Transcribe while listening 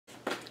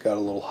Got a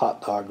little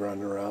hot dog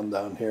running around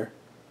down here.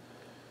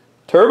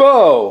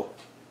 Turbo!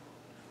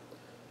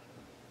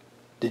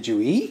 Did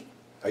you eat?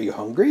 Are you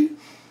hungry?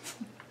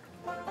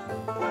 So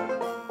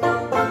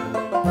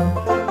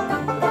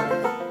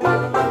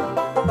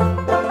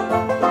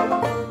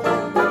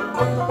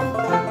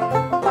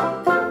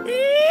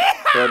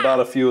I bought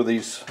a few of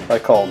these, I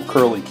call them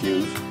curly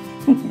cues,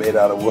 made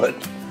out of wood.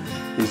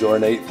 These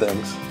ornate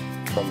things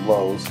from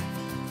Lowe's.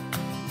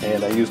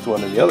 And I used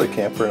one in the other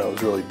camper and I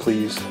was really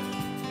pleased.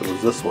 It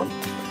was this one.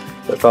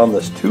 I found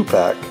this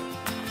 2-pack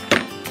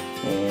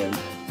and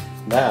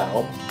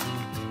now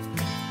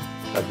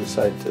I've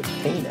decided to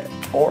paint it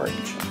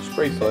orange.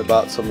 Spray. So I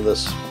bought some of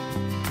this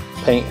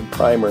paint and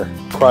primer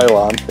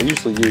Krylon. I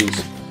usually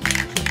use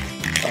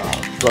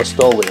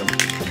Rust-Oleum.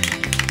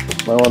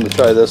 I wanted to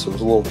try this. It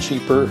was a little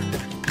cheaper.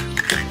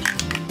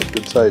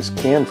 Good sized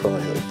can for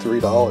like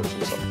 $3 or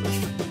something.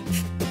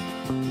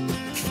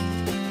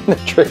 The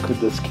trick with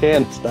this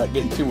can is not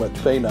getting too much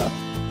paint off.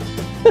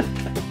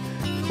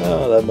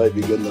 Oh, that might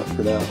be good enough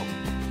for now.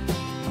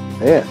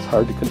 Man, it's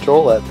hard to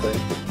control that thing.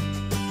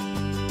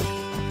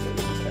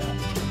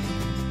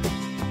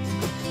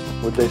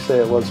 What'd they say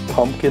it was?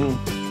 Pumpkin?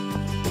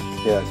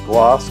 Yeah,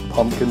 gloss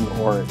pumpkin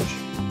orange.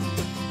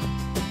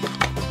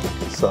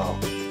 So,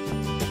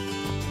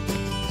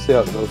 see how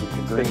it goes with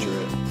the green.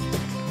 Picture it.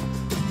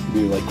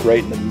 Be like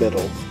right in the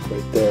middle,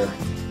 right there,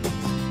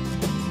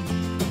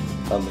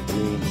 on the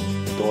green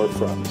door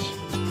fronts.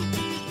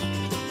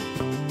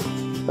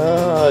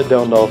 I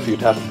don't know if you'd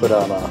have to put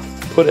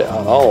it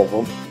on all of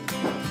them.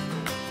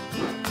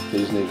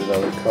 These need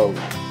another coat.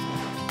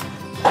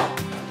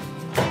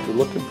 They're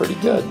looking pretty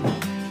good.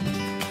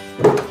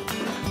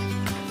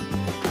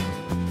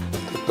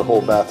 Took the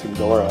whole bathroom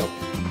door out.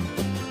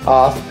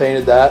 Off,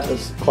 painted that.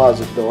 This is the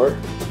closet door.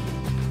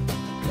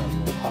 Got a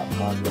little hot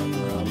dog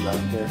running around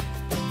down here.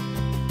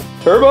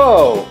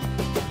 Turbo!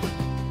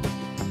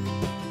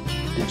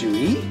 Did you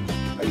eat?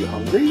 Are you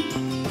hungry?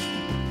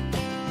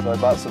 So I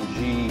bought some G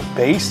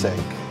Basic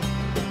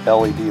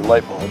LED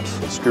light bulbs,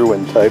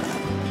 screw-in type.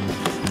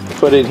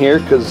 Put in here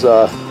because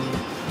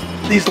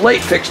these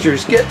light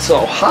fixtures get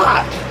so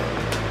hot.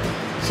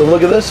 So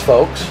look at this,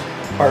 folks.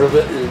 Part of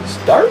it is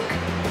dark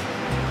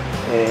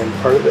and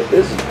part of it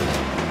isn't.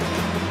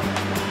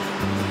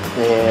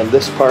 And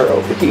this part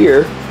over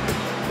here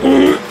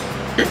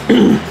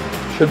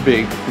should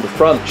be, the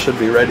front should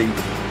be ready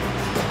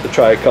to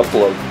try a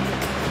couple of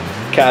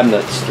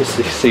cabinets to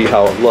see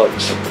how it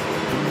looks.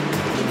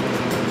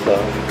 So,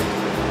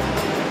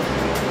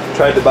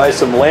 tried to buy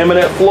some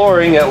laminate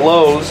flooring at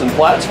Lowe's in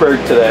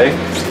Plattsburgh today,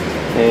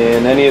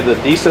 and any of the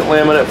decent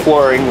laminate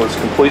flooring was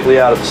completely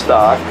out of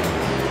stock.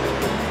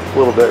 A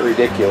little bit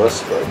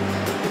ridiculous, but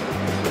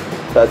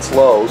that's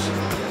Lowe's.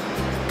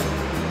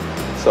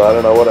 So I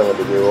don't know what I'm going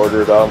to do,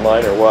 order it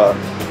online or what.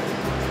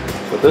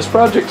 But this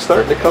project's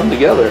starting to come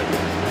together.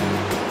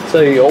 I'd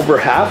say over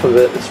half of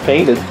it is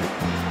painted.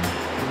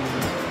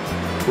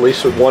 At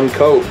least with one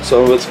coat.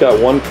 Some of it's got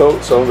one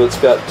coat, some of it's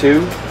got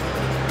two,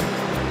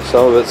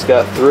 some of it's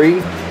got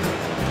three.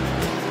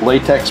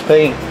 Latex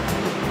paint.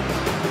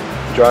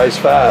 Dries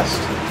fast.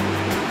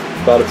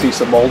 Bought a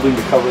piece of molding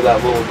to cover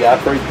that little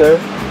gap right there.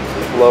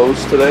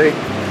 Lowe's today.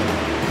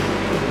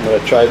 I'm going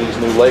to try these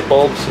new light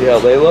bulbs, see how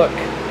they look.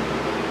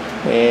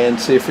 And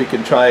see if we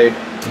can try a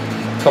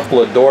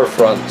couple of door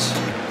fronts.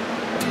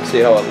 See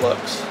how it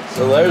looks.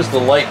 So there's the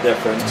light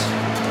difference.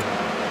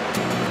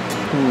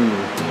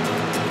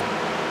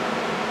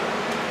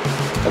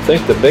 I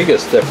think the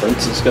biggest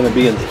difference is going to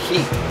be in the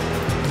heat.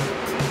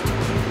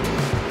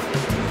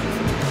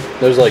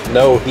 There's like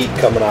no heat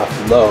coming off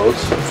from those.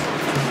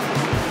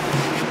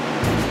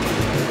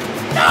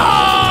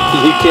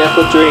 You can't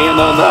put your hand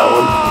on that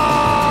one.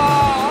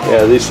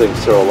 Yeah, these things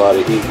throw a lot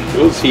of heat.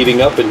 It was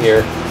heating up in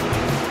here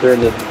during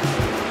the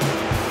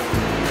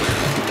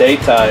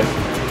daytime.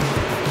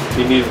 If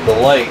you needed the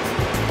light,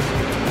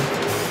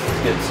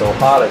 it's getting so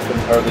hot I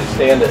couldn't hardly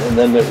stand it. And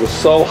then it was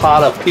so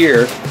hot up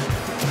here.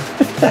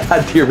 I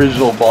had the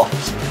original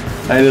bulbs.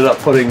 I ended up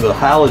putting the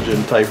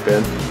halogen type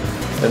in,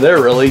 and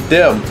they're really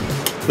dim.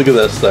 Look at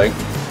this thing.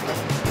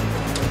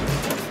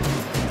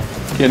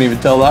 Can't even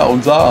tell that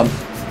one's on.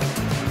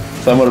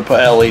 So I'm going to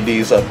put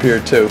LEDs up here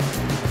too.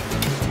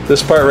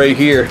 This part right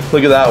here,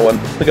 look at that one.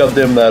 Look how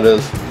dim that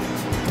is.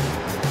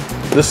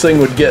 This thing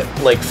would get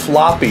like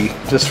floppy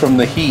just from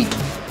the heat.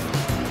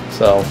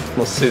 So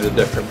let's see the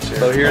difference here.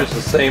 So here's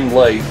the same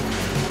light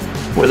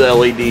with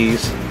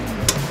LEDs.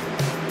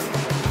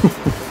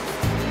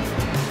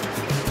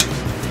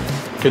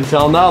 Can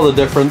tell now the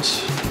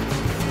difference.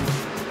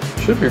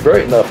 Should be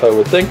bright enough, I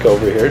would think,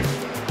 over here.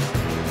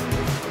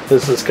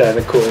 This is kind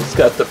of cool. It's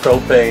got the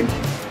propane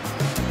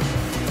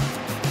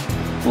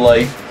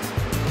light,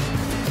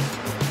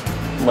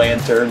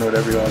 lantern,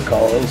 whatever you want to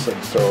call it. Those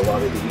things throw a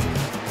lot of heat.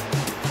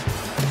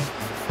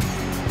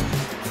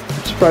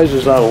 I'm surprised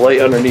there's not a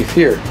light underneath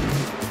here.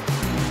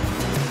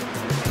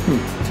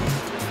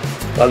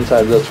 A lot of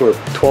times that's where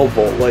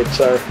 12-volt lights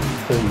are,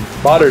 in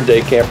modern day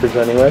campers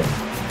anyway.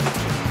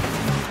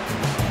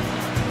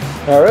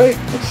 Alright,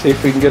 let's see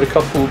if we can get a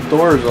couple of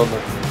doors on the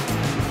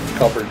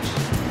cupboards.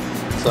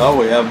 So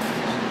we have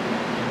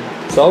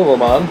some of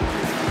them on.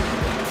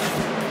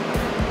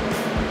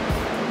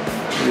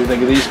 What do you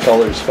think of these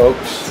colors,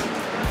 folks?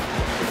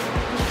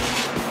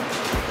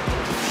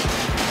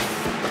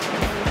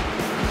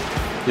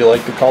 You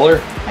like the color?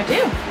 I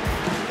do.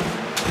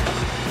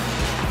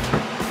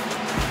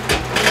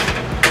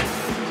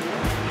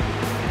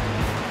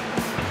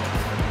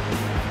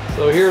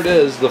 So here it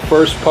is, the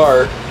first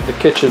part, the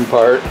kitchen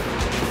part,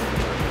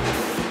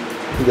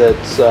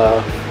 that's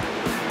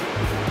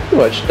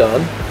pretty much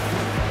done.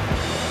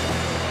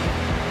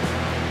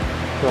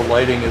 The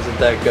lighting isn't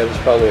that good, it's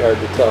probably hard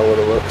to tell what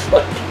it looks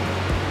like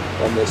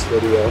on this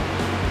video.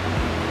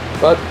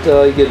 But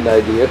you get an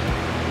idea.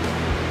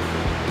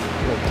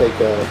 I'll take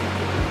a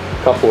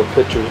couple of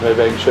pictures,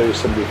 maybe I can show you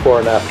some before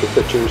and after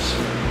pictures.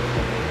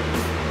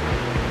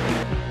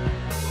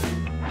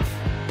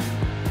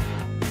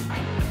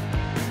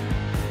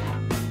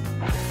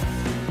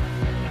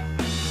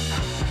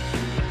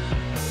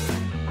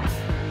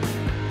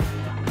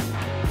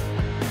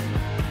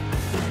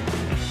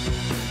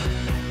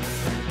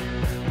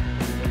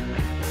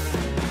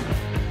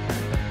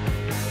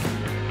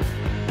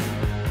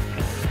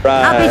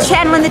 I'll be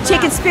channeling the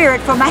chicken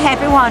spirit for my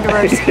happy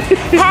wanderers.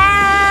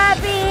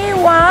 Happy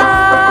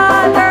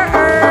wanderers.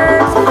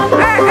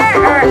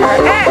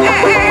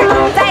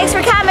 Thanks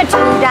for coming to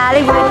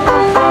Dollywood.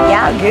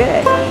 Y'all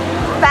good.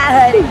 Bye,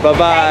 honey.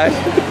 Bye-bye.